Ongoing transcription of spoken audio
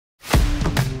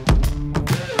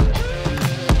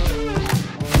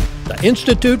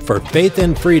Institute for Faith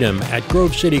and Freedom at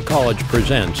Grove City College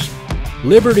presents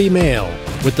Liberty Mail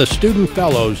with the Student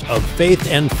Fellows of Faith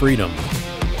and Freedom.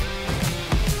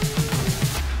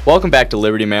 Welcome back to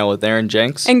Liberty Mail with Aaron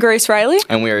Jenks and Grace Riley.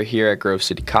 And we are here at Grove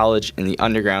City College in the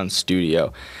Underground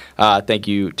Studio. Thank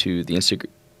you to the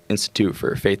Institute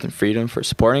for Faith and Freedom for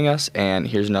supporting us. And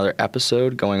here's another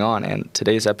episode going on. And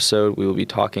today's episode, we will be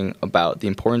talking about the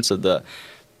importance of the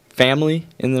family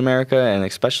in America and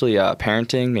especially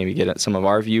parenting, maybe get some of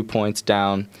our viewpoints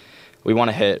down. We want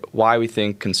to hit why we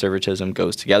think conservatism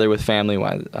goes together with family,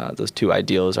 why those two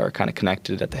ideals are kind of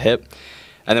connected at the hip.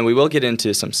 And then we will get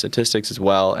into some statistics as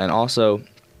well, and also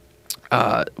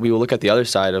we will look at the other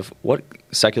side of what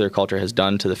secular culture has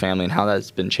done to the family and how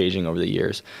that's been changing over the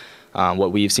years,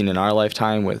 what we've seen in our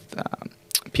lifetime with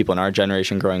people in our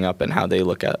generation growing up and how they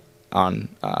look at on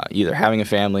either having a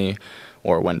family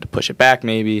or when to push it back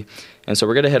maybe. And so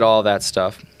we're going to hit all of that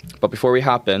stuff. But before we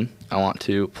hop in, I want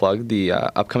to plug the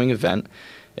upcoming event.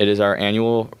 It is our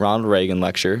annual Ronald Reagan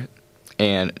Lecture,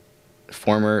 and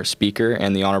former speaker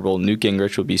and the Honorable Newt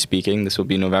Gingrich will be speaking. This will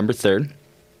be November 3rd.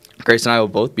 Grace and I will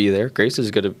both be there. Grace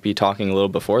is going to be talking a little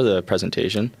before the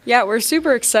presentation. Yeah, we're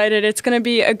super excited. It's going to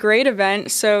be a great event.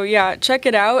 So yeah, check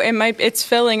it out. It's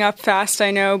filling up fast,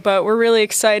 I know, but we're really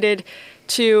excited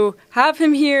to have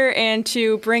him here and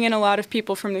to bring in a lot of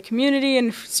people from the community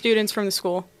and students from the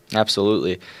school.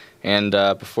 Absolutely. And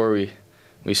before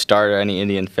we start, any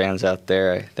Indian fans out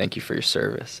there, I thank you for your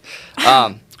service.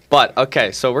 But,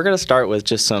 okay, so we're going to start with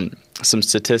just some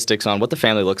statistics on what the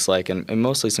family looks like and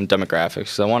mostly some demographics.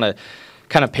 So I want to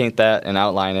kind of paint that and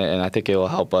outline it, and I think it will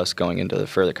help us going into the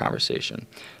further conversation.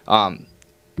 A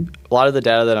lot of the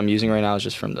data that I'm using right now is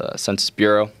just from the Census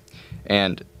Bureau,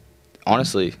 and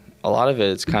honestly, a lot of it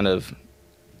is kind of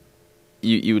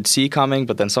you would see coming,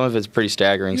 but then some of it's pretty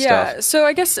staggering stuff. Yeah, so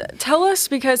I guess tell us,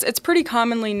 because it's pretty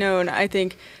commonly known, I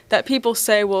think, that people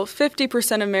say, well,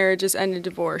 50% of marriages end in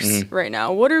divorce right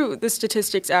now. What do the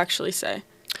statistics actually say?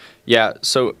 Yeah,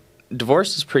 so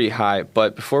divorce is pretty high,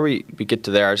 but before we get to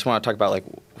there, I just want to talk about like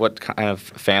what kind of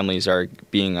families are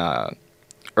being, or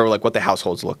like what the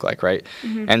households look like, right?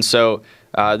 And so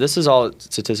this is all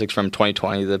statistics from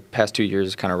 2020. The past 2 years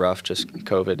is kind of rough, just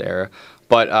COVID era.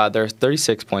 But there are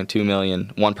 36.2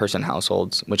 million one-person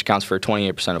households, which accounts for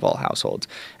 28% of all households.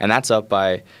 And that's up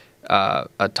by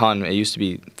a ton. It used to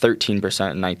be 13% in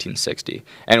 1960.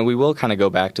 And we will kind of go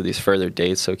back to these further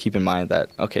dates, so keep in mind that,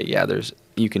 okay, yeah,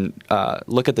 you can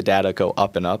look at the data go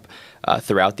up and up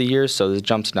throughout the years, so the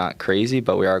jump's not crazy,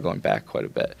 but we are going back quite a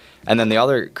bit. And then the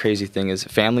other crazy thing is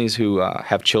families who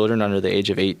have children under the age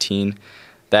of 18,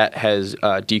 that has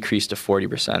decreased to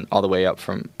 40%, all the way up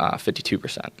from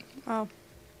 52%. Wow.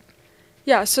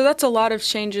 Yeah, so that's a lot of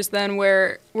changes then,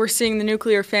 where we're seeing the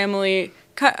nuclear family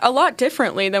a lot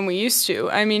differently than we used to.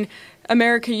 I mean,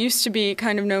 America used to be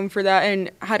kind of known for that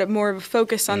and had more of a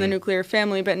focus on the nuclear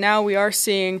family, but now we are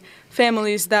seeing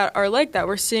families that are like that.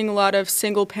 We're seeing a lot of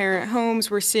single-parent homes.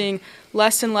 We're seeing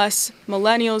less and less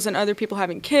millennials and other people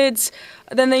having kids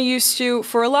than they used to,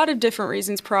 for a lot of different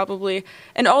reasons probably.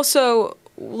 And also,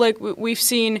 like we've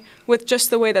seen with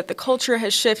just the way that the culture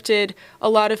has shifted, a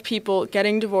lot of people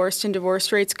getting divorced and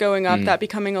divorce rates going up, that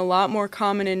becoming a lot more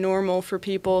common and normal for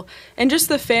people, and just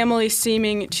the family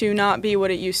seeming to not be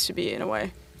what it used to be in a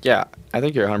way. Yeah, I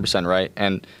think you're 100% right,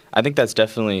 and I think that's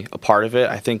definitely a part of it.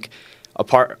 I think a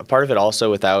part of it also,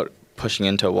 without pushing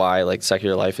into why like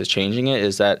secular life is changing it,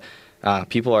 is that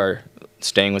people are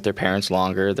staying with their parents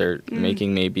longer. They're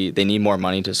making they need more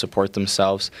money to support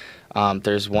themselves.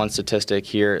 There's one statistic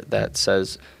here that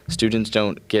says students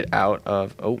don't get out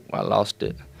of, I lost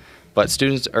it. But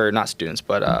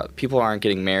people aren't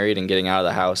getting married and getting out of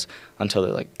the house until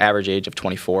they're like average age of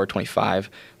 24, 25,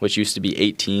 which used to be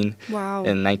 18 in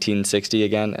 1960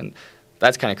 again. And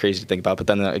that's kind of crazy to think about. But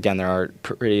then again, there are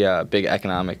pretty big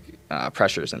economic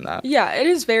pressures in that. Yeah, it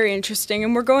is very interesting,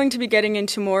 and we're going to be getting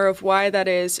into more of why that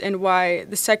is and why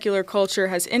the secular culture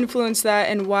has influenced that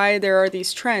and why there are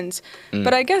these trends.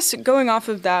 But I guess going off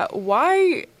of that,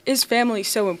 why is family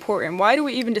so important? Why do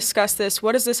we even discuss this?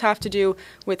 What does this have to do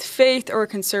with faith or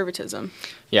conservatism?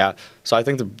 Yeah, so I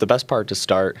think the best part to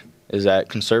start is that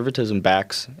conservatism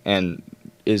backs and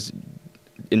is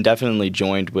indefinitely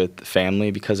joined with family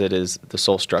because it is the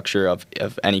sole structure of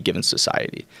any given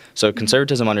society. So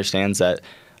conservatism understands that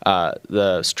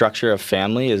the structure of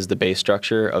family is the base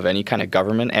structure of any kind of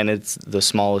government, and it's the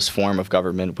smallest form of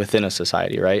government within a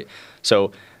society, right?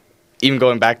 So even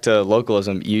going back to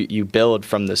localism, you build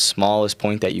from the smallest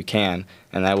point that you can,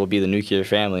 and that will be the nuclear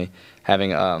family,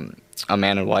 having a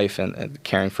man and wife and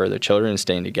caring for their children and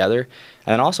staying together.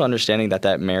 And then also understanding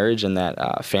that marriage and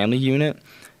that family unit,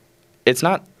 it's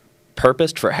not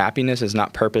purposed for happiness, is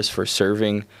not purposed for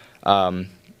serving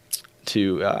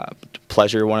to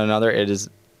pleasure one another. It is,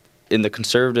 in the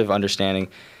conservative understanding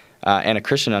and a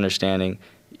Christian understanding,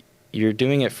 you're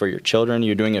doing it for your children,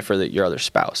 you're doing it for your other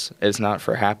spouse. It's not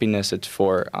for happiness, it's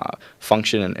for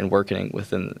function and working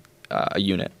within a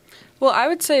unit. Well, I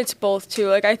would say it's both, too.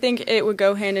 Like, I think it would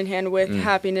go hand in hand with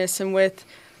happiness and with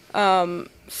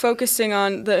focusing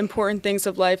on the important things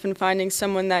of life and finding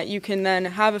someone that you can then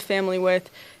have a family with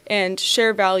and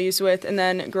share values with and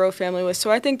then grow a family with. So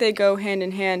I think they go hand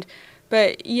in hand.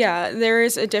 But yeah, there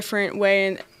is a different way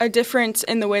and a difference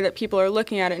in the way that people are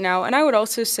looking at it now. And I would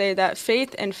also say that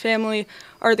faith and family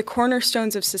are the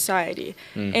cornerstones of society.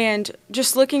 And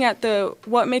just looking at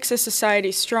what makes a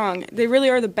society strong, they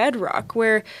really are the bedrock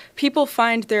where people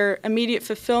find their immediate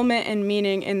fulfillment and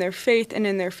meaning in their faith and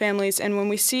in their families. And when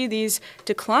we see these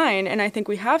decline, and I think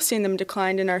we have seen them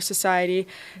decline in our society,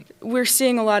 we're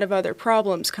seeing a lot of other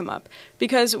problems come up.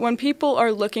 Because when people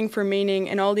are looking for meaning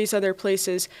in all these other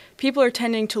places, people are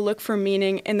tending to look for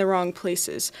meaning in the wrong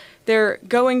places. They're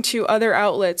going to other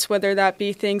outlets, whether that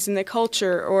be things in the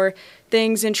culture or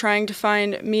things in trying to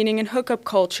find meaning in hookup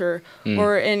culture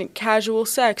or in casual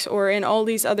sex or in all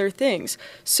these other things.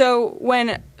 So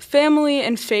when family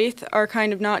and faith are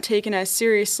kind of not taken as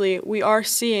seriously, we are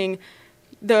seeing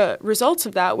the results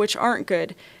of that, which aren't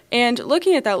good. And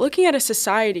looking at a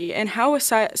society and how a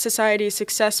society is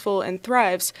successful and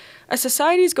thrives, a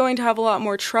society is going to have a lot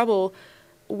more trouble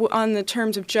on the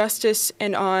terms of justice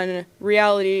and on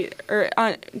reality, or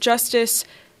on justice,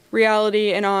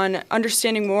 reality, and on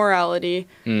understanding morality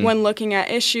when looking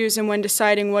at issues and when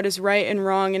deciding what is right and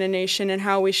wrong in a nation and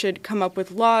how we should come up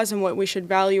with laws and what we should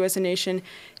value as a nation,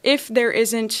 if there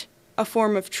isn't a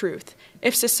form of truth.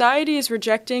 If society is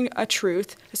rejecting a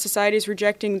truth, if society is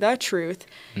rejecting the truth,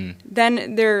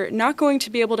 then they're not going to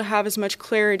be able to have as much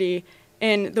clarity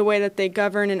in the way that they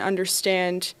govern and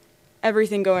understand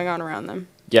everything going on around them.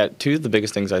 Yeah, two of the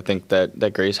biggest things I think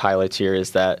that Grace highlights here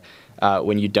is that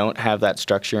when you don't have that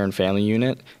structure and family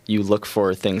unit, you look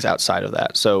for things outside of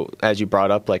that. So as you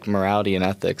brought up, like morality and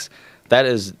ethics, that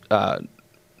is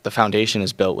the foundation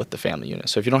is built with the family unit.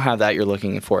 So if you don't have that, you're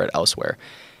looking for it elsewhere.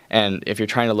 And if you're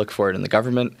trying to look for it in the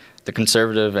government, the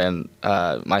conservative and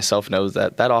myself knows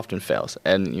that often fails.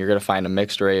 And you're going to find a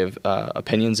mixed array of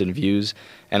opinions and views.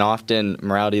 And often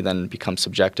morality then becomes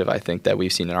subjective, I think, that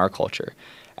we've seen in our culture.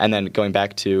 And then going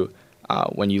back to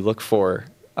when you look for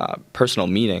personal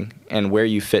meaning and where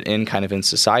you fit in kind of in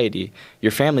society,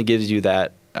 your family gives you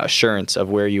that assurance of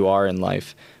where you are in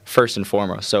life first and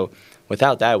foremost. So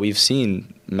without that, we've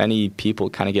seen many people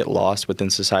kind of get lost within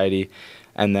society.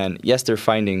 And then, yes, they're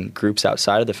finding groups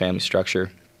outside of the family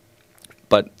structure,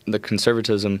 but the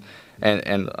conservatism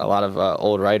and a lot of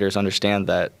old writers understand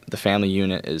that the family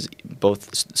unit is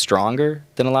both stronger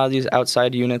than a lot of these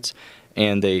outside units,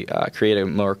 and they create a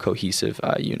more cohesive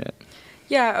unit.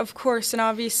 Yeah, of course, and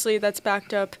obviously that's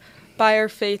backed up by our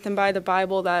faith and by the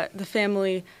Bible, that the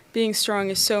family being strong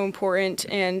is so important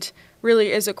and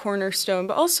really is a cornerstone.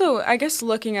 But also, I guess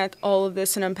looking at all of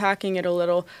this and unpacking it a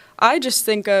little, I just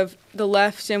think of the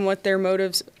left and what their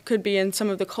motives could be and some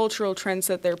of the cultural trends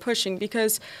that they're pushing,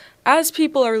 because as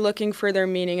people are looking for their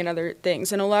meaning in other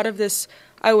things, and a lot of this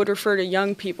I would refer to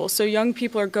young people. So young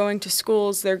people are going to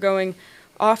schools, they're going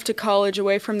off to college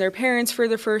away from their parents for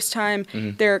the first time.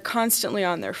 They're constantly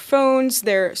on their phones,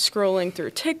 they're scrolling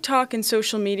through TikTok and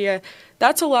social media.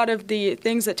 That's a lot of the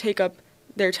things that take up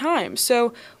their time.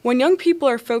 So when young people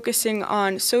are focusing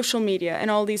on social media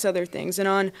and all these other things and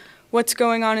on what's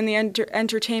going on in the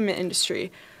entertainment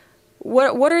industry,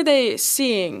 what are they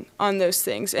seeing on those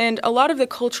things? And a lot of the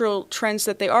cultural trends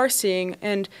that they are seeing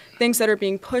and things that are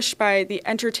being pushed by the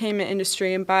entertainment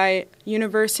industry and by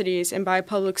universities and by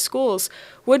public schools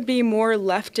would be more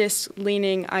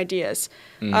leftist-leaning ideas.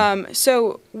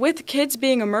 So with kids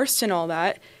being immersed in all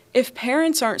that, if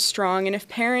parents aren't strong and if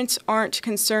parents aren't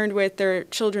concerned with their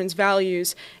children's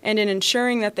values and in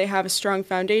ensuring that they have a strong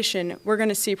foundation, we're going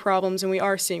to see problems, and we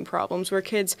are seeing problems where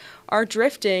kids are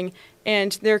drifting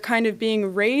and they're kind of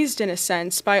being raised in a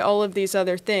sense by all of these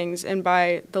other things and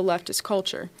by the leftist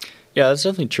culture. Yeah, that's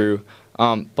definitely true.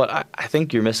 But I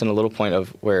think you're missing a little point of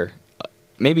where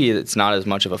maybe it's not as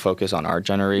much of a focus on our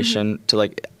generation to,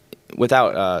 like,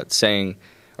 without saying,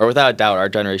 or without a doubt, our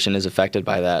generation is affected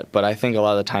by that. But I think a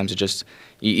lot of the times it just,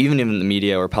 even in the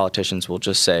media or politicians will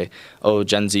just say, oh,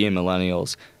 Gen Z and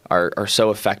millennials are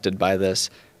so affected by this.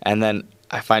 And then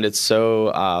I find it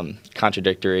so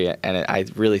contradictory, and I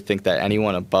really think that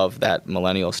anyone above that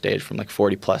millennial stage from like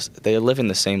 40 plus, they live in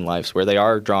the same lives where they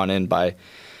are drawn in by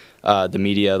the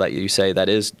media that you say that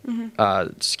is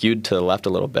skewed to the left a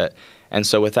little bit. And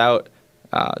so without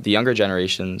the younger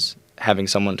generations having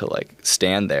someone to like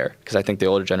stand there, because I think the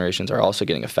older generations are also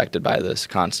getting affected by this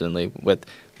constantly. With,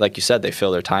 like you said, they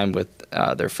fill their time with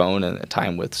their phone and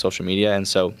time with social media, and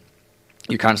so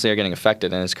you constantly are getting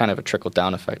affected, and it's kind of a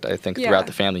trickle-down effect, I think, throughout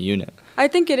the family unit. I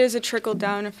think it is a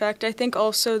trickle-down effect. I think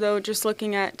also, though, just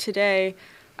looking at today,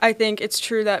 I think it's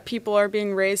true that people are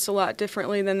being raised a lot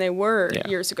differently than they were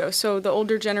years ago. So the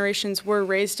older generations were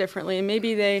raised differently, and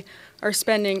maybe they are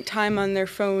spending time on their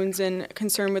phones and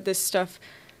concerned with this stuff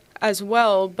as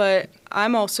well, but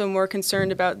I'm also more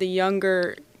concerned about the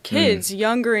younger kids,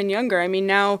 younger and younger. I mean,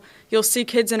 now you'll see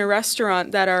kids in a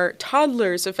restaurant that are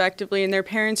toddlers, effectively, and their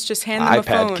parents just hand them a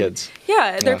phone. iPad kids.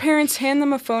 Yeah, their parents hand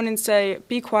them a phone and say,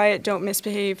 be quiet, don't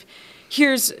misbehave.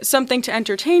 Here's something to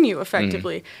entertain you,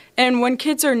 effectively. And when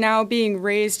kids are now being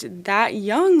raised that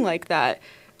young like that,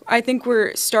 I think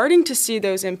we're starting to see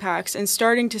those impacts and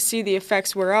starting to see the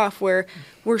effects wear off, where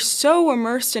we're so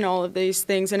immersed in all of these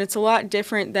things, and it's a lot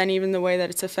different than even the way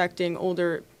that it's affecting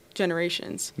older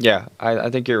generations. Yeah, I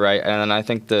think you're right, and I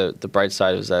think the bright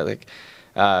side is that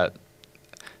like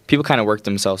people kind of work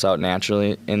themselves out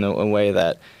naturally in a way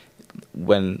that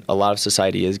when a lot of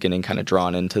society is getting kind of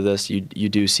drawn into this, you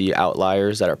do see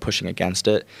outliers that are pushing against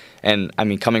it. And I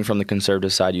mean, coming from the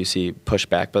conservative side, you see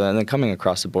pushback, but then coming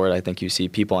across the board, I think you see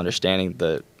people understanding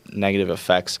the negative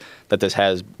effects that this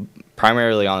has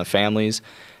primarily on the families,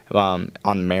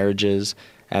 on marriages,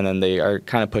 and then they are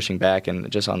kind of pushing back and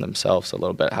just on themselves a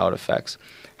little bit how it affects.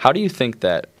 How do you think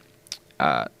that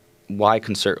how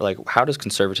does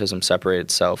conservatism separate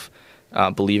itself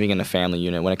believing in a family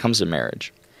unit when it comes to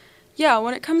marriage? Yeah,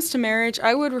 when it comes to marriage,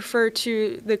 I would refer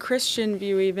to the Christian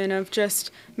view even of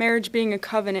just marriage being a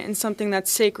covenant and something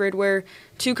that's sacred, where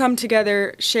two come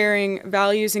together sharing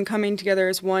values and coming together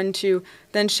as one to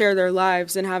then share their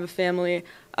lives and have a family.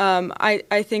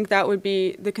 I think that would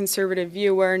be the conservative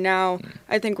view, where now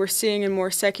I think we're seeing in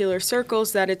more secular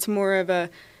circles that it's more of a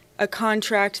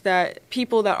contract that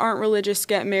people that aren't religious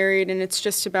get married, and it's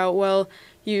just about, well,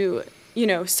 you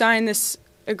sign this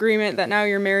agreement that now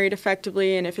you're married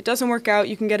effectively, and if it doesn't work out,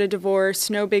 you can get a divorce,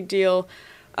 no big deal,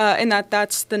 and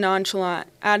that's the nonchalant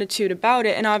attitude about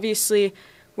it. And obviously,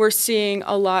 we're seeing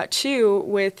a lot, too,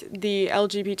 with the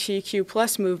LGBTQ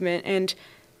plus movement and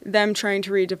them trying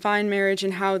to redefine marriage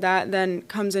and how that then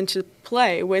comes into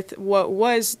play with what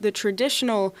was the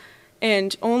traditional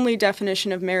and only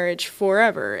definition of marriage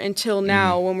forever until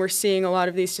now, when we're seeing a lot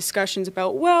of these discussions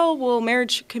about, well,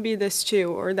 marriage could be this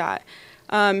too or that.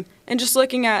 And just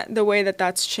looking at the way that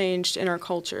that's changed in our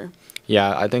culture.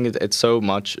 Yeah, I think it's so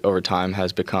much over time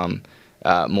has become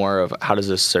more of how does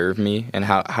this serve me, and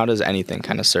how does anything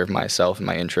kind of serve myself and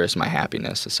my interests, my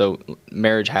happiness. So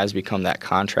marriage has become that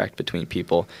contract between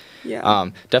people. Yeah.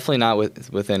 Definitely not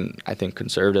within, I think,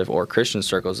 conservative or Christian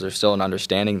circles. There's still an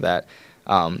understanding that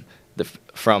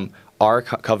from our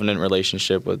covenant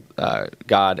relationship with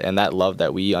God and that love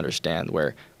that we understand,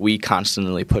 where we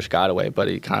constantly push God away, but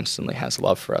He constantly has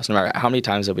love for us. No matter how many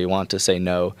times that we want to say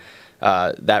no,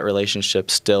 that relationship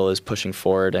still is pushing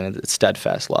forward, and it's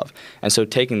steadfast love. And so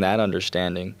taking that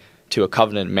understanding to a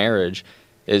covenant marriage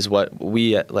is what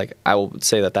we, like, I will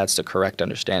say that that's the correct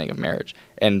understanding of marriage.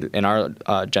 And in our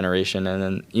generation, and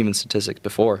then even statistics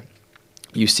before,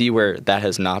 you see where that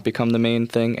has not become the main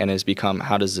thing and has become,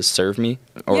 how does this serve me?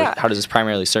 Or how does this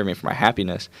primarily serve me for my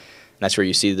happiness? And that's where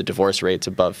you see the divorce rates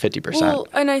above 50%. Well,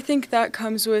 and I think that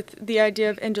comes with the idea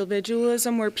of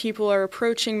individualism, where people are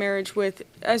approaching marriage with,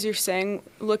 as you're saying,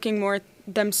 looking more at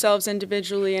themselves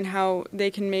individually and how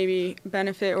they can maybe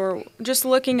benefit, or just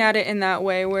looking at it in that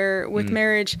way, where with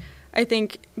marriage, I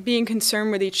think being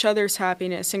concerned with each other's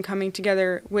happiness and coming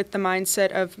together with the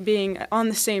mindset of being on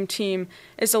the same team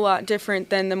is a lot different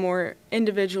than the more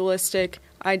individualistic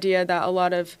idea that a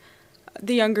lot of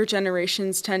the younger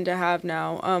generations tend to have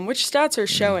now, which stats are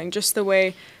showing, just the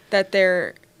way that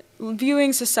they're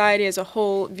viewing society as a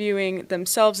whole, viewing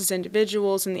themselves as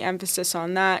individuals, and the emphasis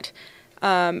on that.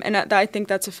 And I think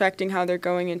that's affecting how they're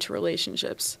going into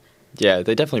relationships. Yeah,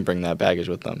 they definitely bring that baggage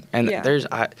with them. And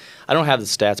I don't have the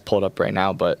stats pulled up right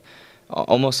now, but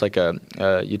almost like a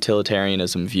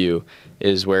utilitarianism view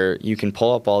is where you can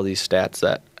pull up all these stats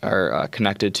that are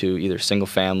connected to either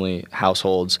single-family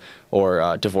households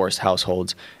or divorced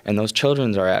households, and those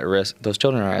children are at risk. Those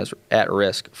children are at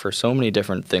risk for so many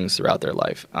different things throughout their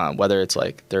life, whether it's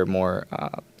like they're more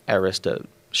at risk to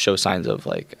show signs of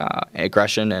like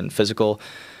aggression and physical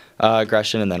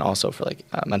aggression, and then also for like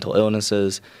mental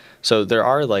illnesses. So there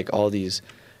are like all these,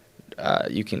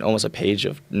 you can almost a page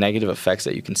of negative effects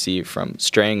that you can see from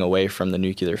straying away from the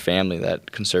nuclear family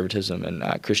that conservatism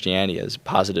and Christianity has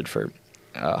posited for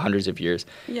hundreds of years.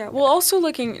 Yeah, well, also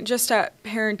looking just at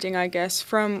parenting, I guess,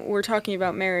 we're talking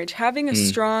about marriage, having a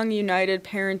strong, united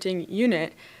parenting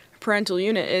unit, parental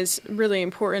unit, is really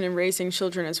important in raising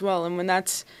children as well. And when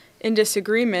that's in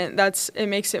disagreement, it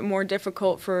makes it more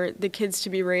difficult for the kids to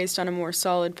be raised on a more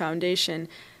solid foundation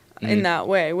in that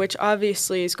way, which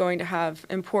obviously is going to have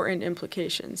important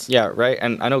implications. Yeah, right.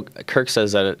 And I know Kirk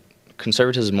says that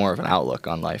conservatism is more of an outlook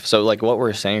on life. So like what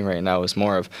we're saying right now is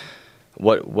more of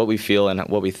what we feel and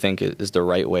what we think is the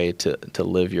right way to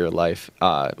live your life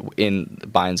in the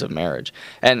binds of marriage.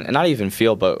 And not even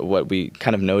feel, but what we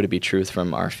kind of know to be truth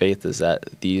from our faith is that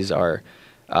these are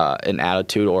an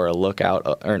attitude or a lookout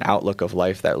or an outlook of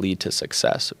life that lead to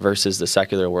success versus the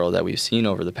secular world that we've seen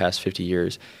over the past 50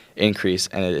 years increase,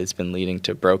 and it's been leading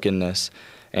to brokenness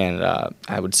and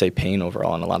I would say pain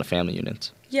overall in a lot of family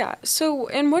units. Yeah. So,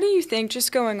 and what do you think,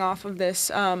 just going off of this,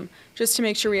 just to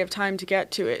make sure we have time to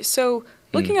get to it. So,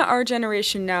 looking at our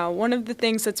generation now, one of the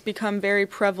things that's become very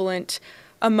prevalent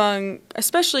among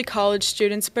especially college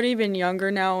students, but even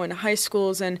younger now in high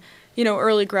schools and,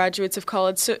 early graduates of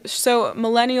college. So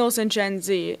millennials and Gen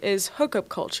Z is hookup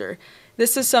culture.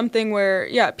 This is something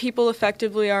where, people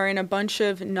effectively are in a bunch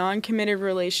of non-committed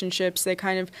relationships. They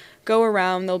kind of go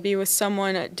around. They'll be with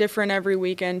someone different every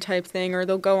weekend type thing, or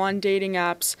they'll go on dating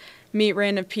apps, meet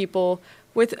random people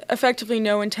with effectively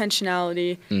no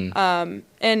intentionality.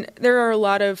 And there are a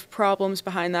lot of problems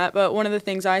behind that. But one of the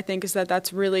things I think is that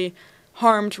that's really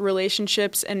harmed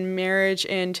relationships and marriage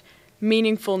and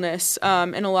meaningfulness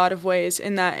in a lot of ways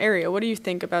in that area. What do you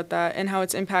think about that and how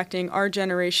it's impacting our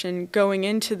generation going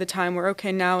into the time where,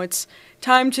 okay, now it's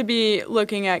time to be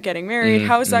looking at getting married?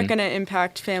 How is that going to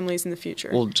impact families in the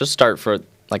future? Well, just start for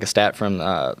like a stat from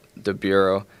the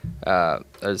Bureau,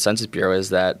 the Census Bureau, is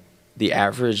that the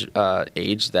average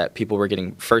age that people were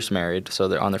getting first married, so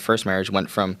they're on their first marriage,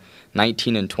 went from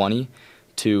 19 and 20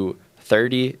 to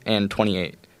 30 and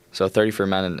 28. So 30 for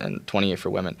men and 28 for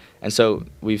women. And so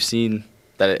we've seen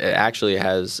that it actually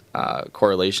has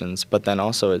correlations, but then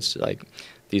also it's like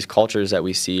these cultures that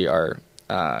we see are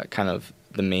kind of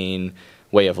the main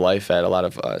way of life at a lot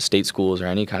of state schools or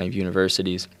any kind of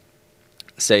universities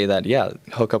say that,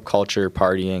 hookup culture,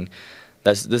 partying,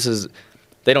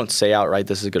 they don't say outright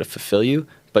this is going to fulfill you,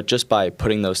 but just by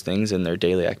putting those things in their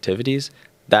daily activities,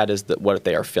 that is what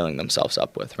they are filling themselves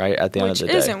up with, right, at the end of the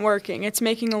day. Which isn't working. It's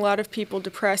making a lot of people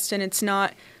depressed, and it's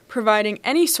not providing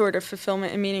any sort of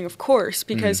fulfillment and meaning, of course,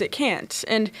 because it can't.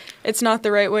 And it's not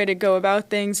the right way to go about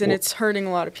things, and it's hurting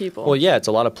a lot of people. Well, it's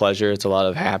a lot of pleasure. It's a lot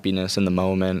of happiness in the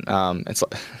moment. It's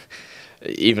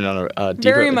even on a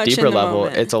deeper level,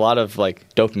 it's a lot of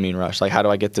like dopamine rush. Like, how do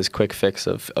I get this quick fix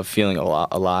of feeling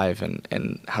alive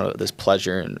and how this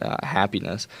pleasure and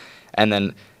happiness? And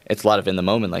then it's a lot of in the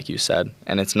moment, like you said,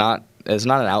 and it's not an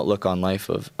outlook on life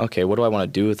of, okay, what do I want to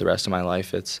do with the rest of my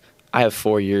life? It's, I have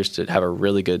 4 years to have a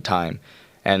really good time,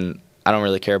 and I don't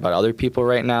really care about other people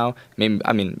right now.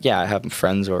 I have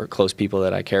friends or close people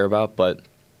that I care about, but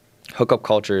hookup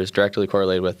culture is directly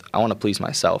correlated with, I want to please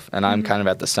myself, and I'm kind of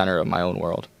at the center of my own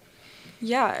world.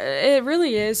 Yeah, it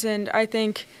really is, and I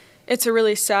think it's a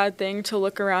really sad thing to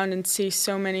look around and see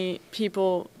so many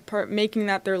people making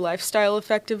that their lifestyle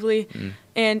effectively,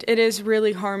 and it is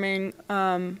really harming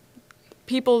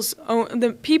people's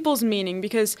meaning,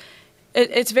 because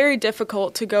it's very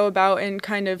difficult to go about and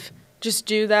kind of just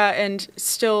do that and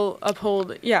still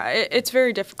uphold. It's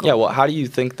very difficult. Yeah, well, how do you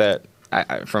think that,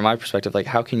 from my perspective, like,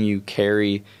 how can you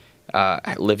carry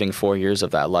living 4 years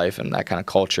of that life and that kind of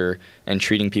culture and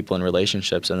treating people in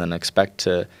relationships and then expect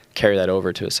to carry that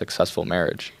over to a successful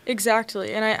marriage?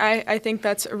 Exactly, and I think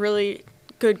that's a really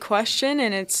good question,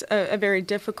 and it's a very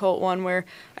difficult one where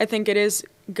I think it is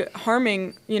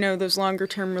harming, those longer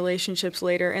term relationships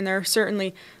later, and there are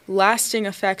certainly lasting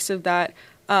effects of that,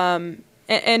 and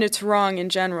it's wrong in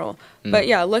general. But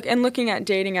looking at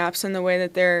dating apps and the way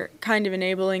that they're kind of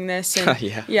enabling this, and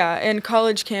and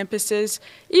college campuses,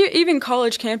 even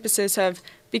college campuses have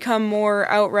become more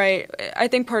outright. I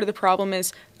think part of the problem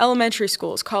is elementary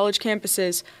schools, college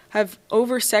campuses have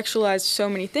over-sexualized so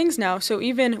many things now. So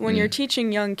even when you're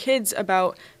teaching young kids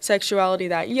about sexuality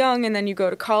that young, and then you go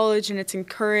to college and it's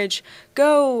encouraged,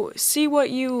 go see what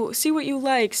you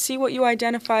like, see what you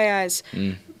identify as,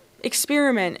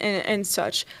 experiment and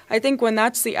such. I think when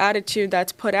that's the attitude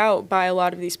that's put out by a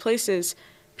lot of these places,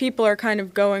 people are kind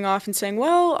of going off and saying,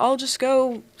 well, I'll just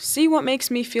go see what makes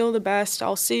me feel the best.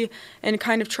 I'll see and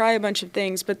kind of try a bunch of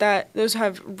things, but those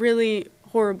have really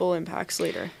horrible impacts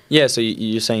later. Yeah, so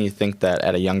you're saying you think that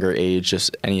at a younger age,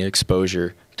 just any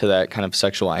exposure to that kind of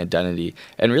sexual identity,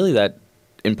 and really that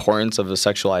importance of the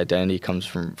sexual identity comes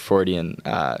from Freudian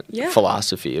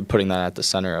philosophy and putting that at the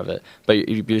center of it. But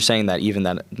you're saying that even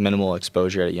that minimal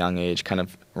exposure at a young age kind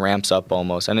of ramps up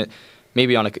almost, and it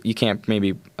maybe you can't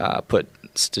maybe put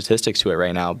statistics to it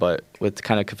right now, but with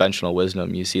kind of conventional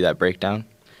wisdom, you see that breakdown.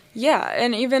 Yeah,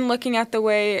 and even looking at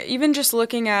just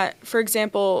looking at, for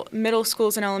example, middle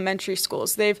schools and elementary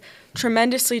schools, they've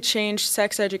tremendously changed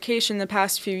sex education the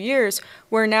past few years,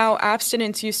 where now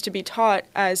abstinence used to be taught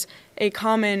as a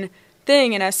common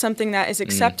thing and as something that is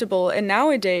acceptable, and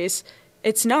nowadays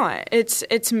it's not.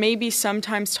 It's maybe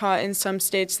sometimes taught in some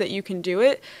states that you can do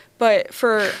it, but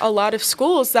for a lot of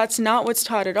schools, that's not what's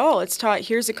taught at all. It's taught,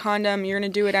 here's a condom, you're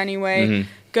going to do it anyway.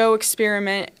 Go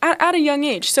experiment at a young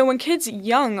age. So when kids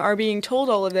young are being told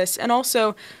all of this, and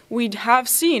also we have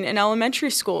seen in elementary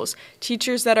schools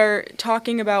teachers that are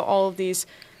talking about all of these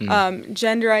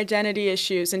gender identity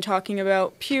issues and talking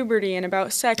about puberty and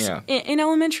about sex in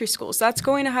elementary schools, that's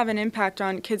going to have an impact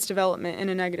on kids' development in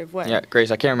a negative way. Yeah,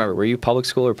 Grace, I can't remember. Were you public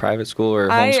school or private school or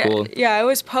homeschool? Yeah, I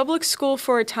was public school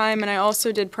for a time, and I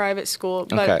also did private school,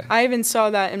 but I even saw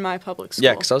that in my public school.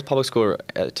 Yeah, because I was public school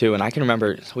too, and I can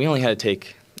remember we only had to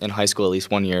take in high school at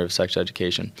least 1 year of sex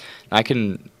education. And I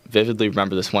can vividly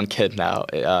remember this one kid now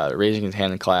raising his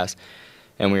hand in class,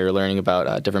 and we were learning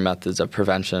about different methods of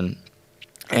prevention,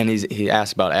 and he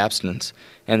asked about abstinence,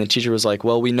 and the teacher was like,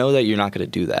 well, we know that you're not going to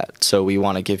do that, so we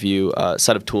want to give you a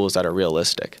set of tools that are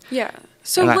realistic. Yeah.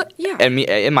 So, And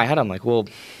in my head, I'm like, well,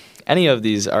 any of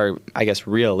these are, I guess,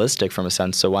 realistic from a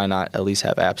sense, so why not at least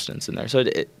have abstinence in there? So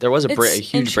there was a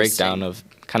huge breakdown of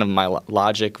kind of my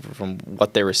logic from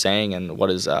what they were saying and what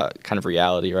is kind of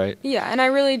reality, right? Yeah, and I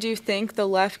really do think the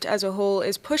left as a whole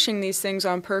is pushing these things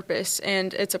on purpose,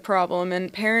 and it's a problem.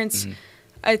 And parents,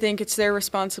 I think it's their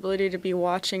responsibility to be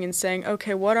watching and saying,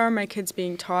 okay, what are my kids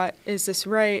being taught? Is this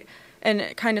right?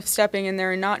 And kind of stepping in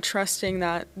there and not trusting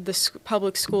that the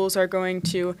public schools are going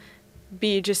to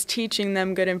be just teaching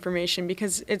them good information,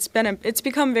 because it's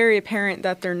become very apparent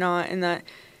that they're not, and that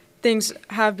things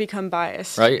have become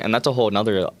biased. Right, and that's a whole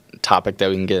another topic that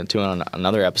we can get into on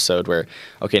another episode where,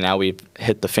 okay, now we've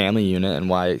hit the family unit and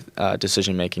why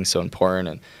decision-making is so important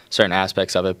and certain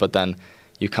aspects of it, but then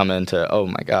you come into, oh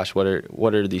my gosh, what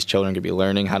are these children going to be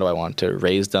learning? How do I want to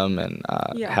raise them and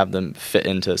have them fit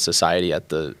into society at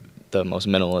the most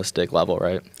minimalistic level,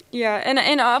 right? Yeah,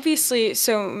 and obviously,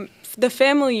 so the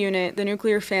family unit, the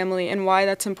nuclear family, and why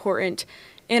that's important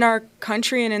in our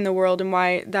country and in the world, and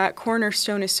why that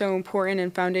cornerstone is so important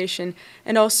and foundation,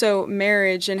 and also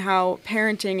marriage and how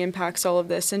parenting impacts all of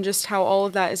this, and just how all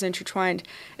of that is intertwined,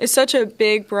 is such a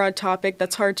big, broad topic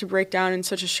that's hard to break down in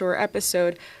such a short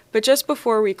episode. But just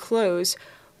before we close,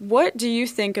 what do you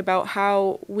think about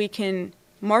how we can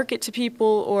market to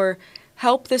people or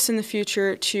help this in the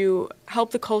future to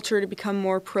help the culture to become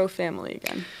more pro-family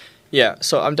again? Yeah,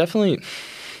 so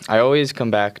I always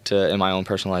come back to, in my own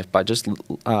personal life, by just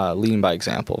leading by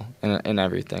example in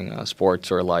everything, sports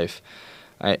or life,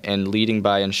 and leading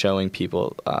by and showing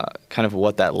people kind of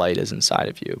what that light is inside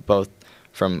of you, both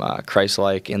from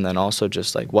Christ-like and then also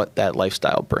just like what that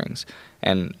lifestyle brings.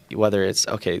 And whether it's,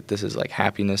 okay, this is like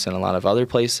happiness in a lot of other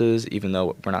places, even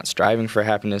though we're not striving for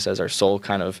happiness as our sole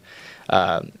kind of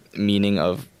meaning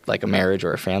of like a marriage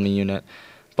or a family unit,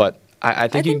 but I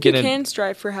think you can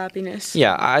strive for happiness.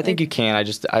 Yeah, I think you can.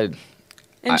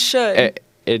 Should.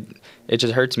 It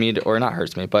just hurts me, or not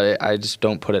hurts me, but I just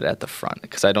don't put it at the front,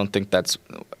 because I don't think that's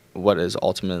what is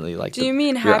ultimately like. Do you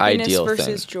mean happiness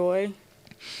versus joy?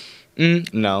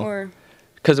 No.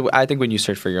 Because I think when you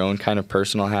search for your own kind of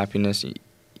personal happiness,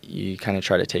 you kind of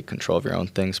try to take control of your own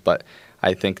things. But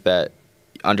I think that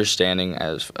understanding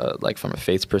as like from a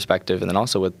faith perspective, and then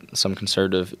also with some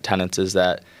conservative tenets, is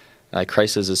that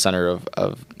Christ is the center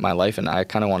of my life, and I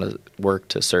kind of want to work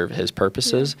to serve his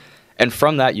purposes. Yeah. And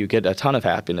from that, you get a ton of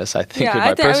happiness, I think, in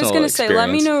my personal experience. I was going to say, let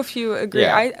me know if you agree.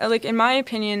 Yeah. In my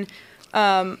opinion,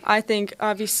 I think,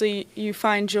 obviously, you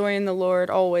find joy in the Lord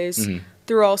always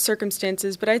through all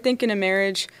circumstances. But I think in a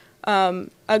marriage,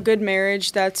 a good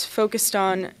marriage that's focused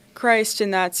on Christ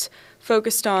and that's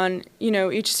focused on,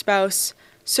 each spouse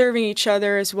serving each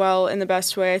other as well in the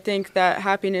best way, I think that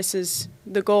happiness is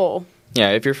the goal.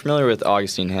 Yeah, if you're familiar with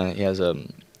Augustine, he has a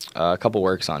couple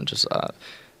works on just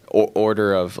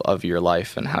order of your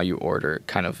life and how you order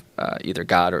kind of either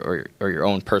God or your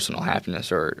own personal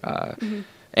happiness or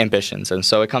ambitions. And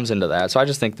so it comes into that. So I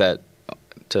just think that,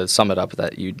 to sum it up,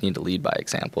 that you need to lead by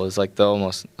example is like the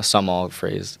almost a sum-all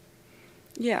phrase.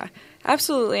 Yeah,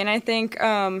 absolutely. And I think,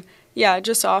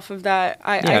 just off of that,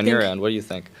 I think, your end, what do you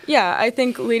think? Yeah, I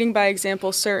think leading by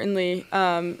example certainly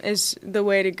is the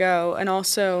way to go. And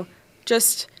also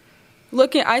just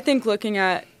looking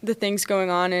at the things going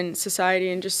on in society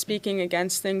and just speaking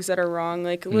against things that are wrong,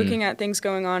 like looking at things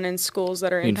going on in schools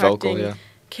that are impacting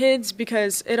kids,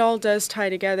 because it all does tie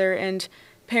together. And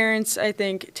parents, I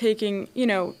think,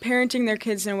 parenting their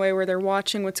kids in a way where they're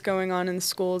watching what's going on in the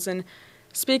schools and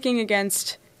speaking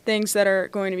against things that are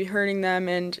going to be hurting them,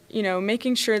 and,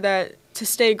 making sure that to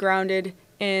stay grounded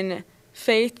in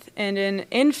faith and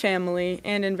in family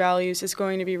and in values is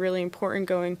going to be really important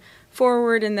going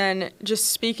forward. And then just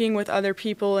speaking with other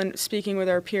people and speaking with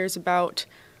our peers about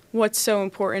what's so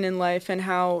important in life and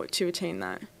how to attain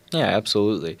that. Yeah,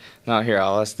 absolutely. Now here,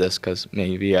 I'll ask this because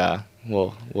maybe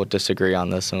we'll disagree on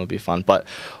this and it'll be fun. But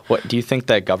what do you think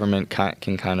that government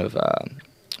can kind of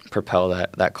propel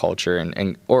that culture,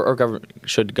 or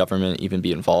should government even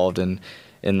be involved in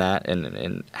that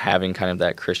and having kind of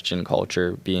that Christian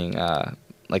culture being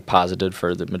positive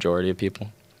for the majority of people?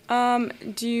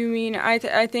 Do you mean,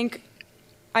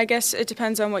 I guess it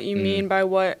depends on what you mean by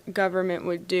what government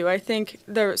would do. I think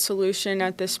the solution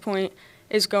at this point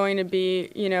is going to be,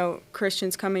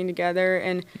 Christians coming together,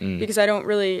 and because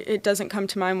it doesn't come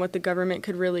to mind what the government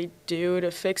could really do to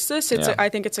fix this. I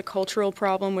think it's a cultural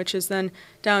problem, which is then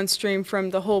downstream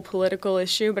from the whole political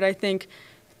issue. But I think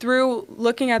through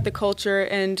looking at the culture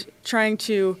and trying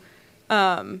to,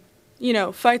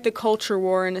 fight the culture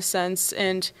war in a sense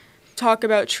and talk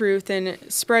about truth and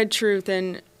spread truth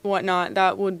and whatnot,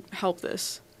 that would help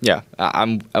this. Yeah,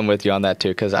 I'm with you on that too,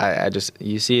 because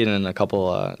you see it in a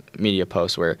couple media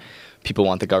posts where people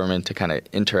want the government to kind of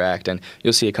interact, and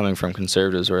you'll see it coming from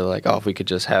conservatives where they're like, oh, if we could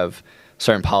just have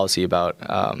certain policy about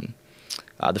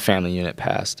the family unit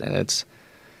passed, and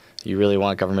you really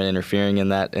want government interfering in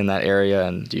that area,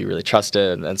 and do you really trust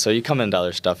it? And so you come into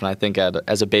other stuff, and I think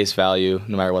as a base value,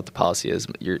 no matter what the policy is,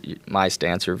 my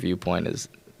stance or viewpoint is,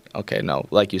 okay, no,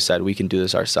 like you said, we can do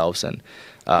this ourselves, and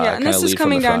and this is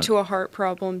coming down to a heart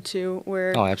problem too,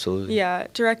 where absolutely,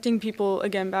 directing people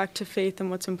again back to faith and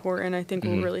what's important, I think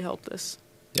will really help this.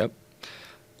 Yep.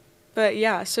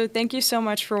 But so thank you so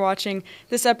much for watching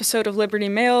this episode of Liberty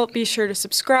Mail. Be sure to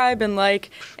subscribe and like,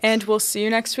 and we'll see you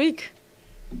next week.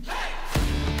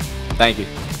 Thank you.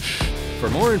 For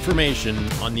more information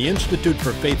on the Institute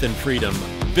for Faith and Freedom,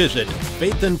 visit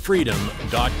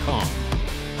faithandfreedom.com.